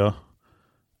Sylvia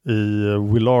i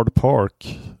Willard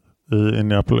Park i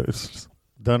Indianapolis.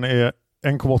 Den är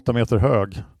 1,8 meter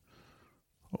hög.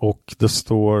 Och det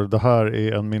står, det här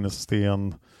är en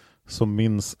minnessten som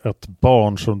minns ett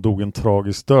barn som dog en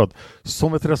tragisk död.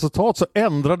 Som ett resultat så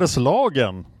ändrades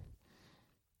lagen.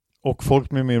 Och folk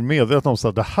blir mer medvetna om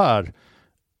att det här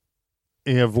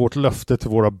är vårt löfte till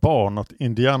våra barn. Att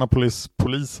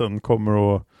Indianapolis-polisen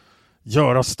kommer att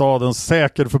göra staden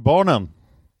säker för barnen.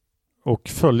 Och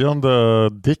följande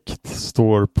dikt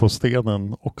står på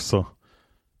stenen också.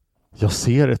 Jag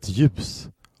ser ett ljus,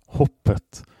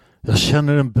 hoppet. Jag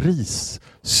känner en bris,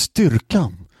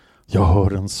 styrkan. Jag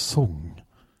hör en sång.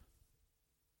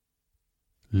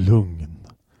 Lugn.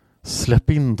 Släpp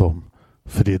in dem,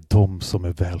 för det är de som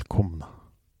är välkomna.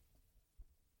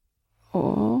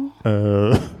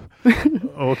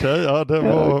 Okej, ja, det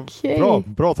var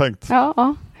bra tänkt.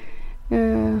 Ja.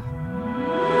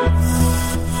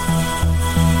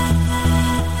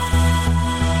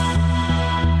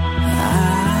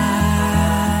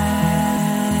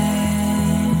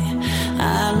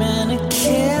 I'm in a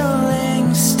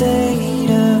killing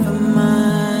state of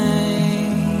mind,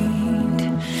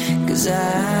 'cause I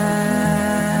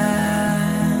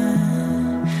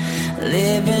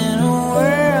live in